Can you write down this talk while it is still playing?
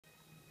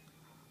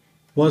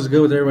What's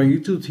good with everybody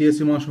on YouTube?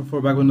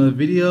 tstomamba back with another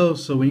video.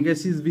 So when you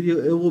guys see this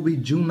video, it will be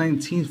June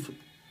 19th,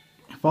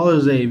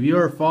 Father's Day. If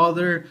you're a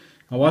father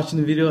and watching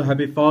the video,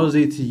 happy Father's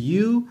Day to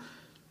you.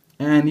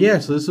 And yeah,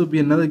 so this will be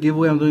another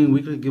giveaway. I'm doing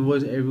weekly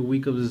giveaways every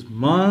week of this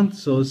month.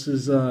 So this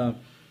is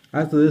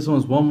after this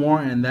one's one more,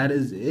 and that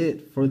is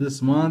it for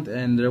this month.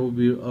 And there will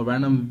be a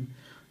random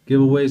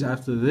giveaways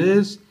after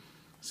this.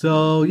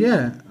 So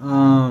yeah,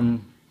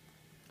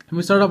 let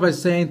me start off by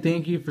saying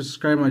thank you for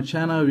subscribing to my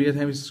channel. If you guys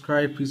haven't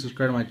subscribed, please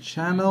subscribe to my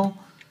channel.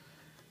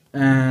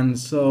 And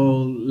so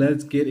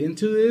let's get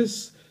into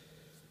this.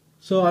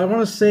 So I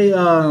want to say,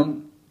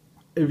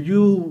 if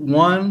you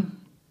won,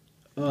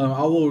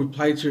 I will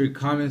reply to your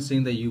comments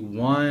saying that you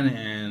won,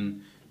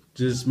 and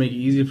just make it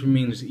easier for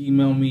me and just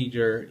email me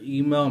your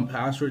email and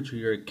password to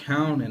your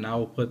account, and I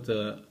will put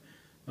the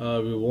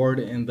reward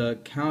in the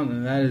account.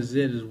 And that is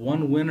it. It's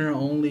one winner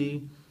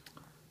only.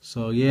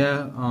 So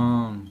yeah,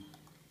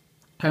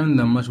 haven't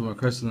done much with my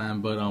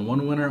Crestland, but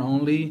one winner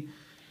only.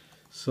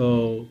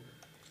 So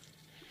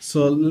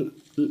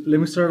let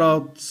me start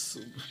out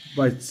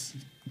by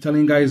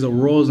telling you guys the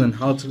rules and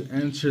how to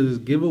enter this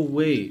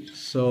giveaway.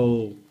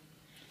 So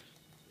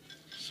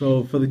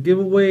for the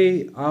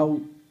giveaway,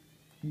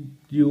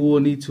 you will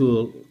need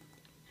to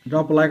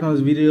drop a like on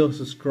this video,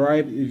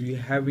 subscribe if you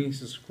haven't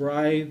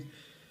subscribed,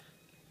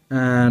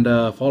 and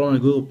follow on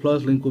Google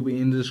Plus. Link will be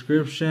in the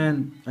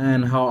description.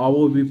 And how I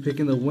will be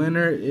picking the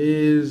winner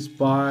is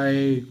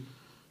by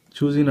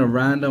choosing a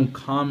random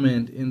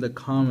comment in the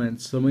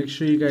comments. So make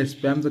sure you guys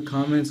spam the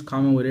comments,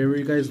 comment whatever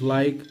you guys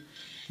like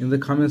in the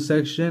comment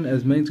section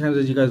as many times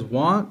as you guys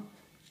want.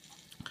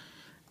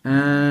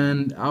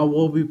 And I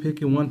will be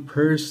picking one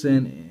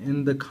person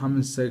in the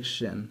comment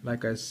section.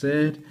 Like I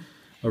said,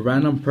 a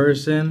random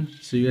person.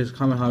 So you guys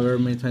comment however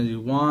many times you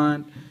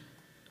want.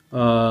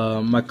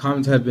 My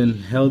comments have been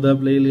held up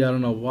lately. I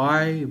don't know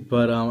why,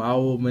 but I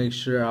will make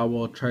sure I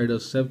will try to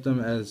accept them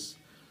as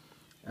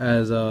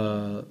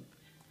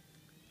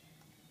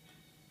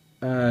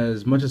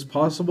much as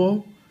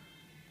possible.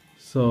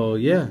 So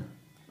yeah,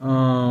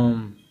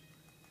 you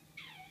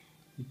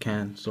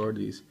can store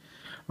these.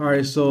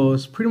 Alright, so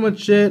it's pretty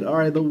much it.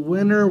 Alright, the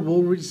winner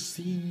will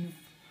receive,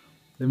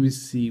 let me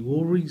see,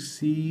 will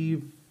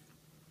receive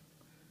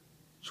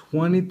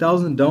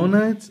 20,000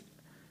 donuts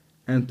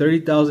and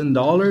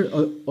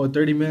 $30,000 or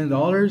 $30 million.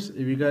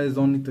 If you guys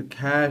don't need the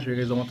cash, or you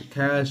guys don't want the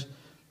cash,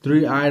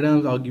 3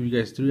 items. I'll give you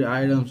guys 3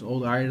 items,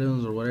 old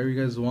items, or whatever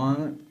you guys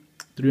want.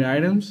 3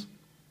 items.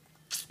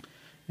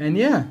 And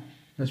yeah,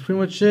 that's pretty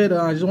much it.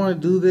 I just want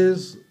to do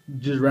this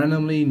just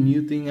randomly,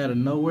 new thing out of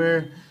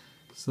nowhere.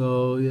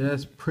 So yeah,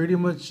 that's pretty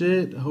much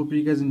it. I hope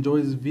you guys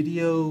enjoyed this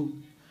video.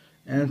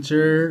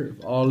 Enter.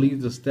 I'll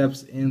leave the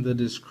steps in the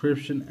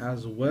description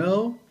as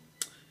well.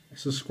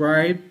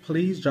 Subscribe,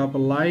 please. Drop a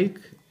like.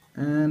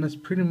 And that's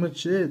pretty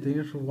much it. Thank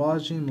you for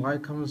watching.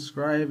 Like, comment,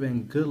 subscribe,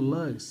 and good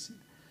luck.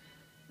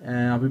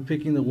 And I'll be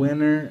picking the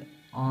winner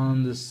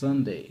on this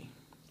Sunday.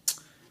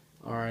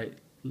 Alright,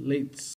 late.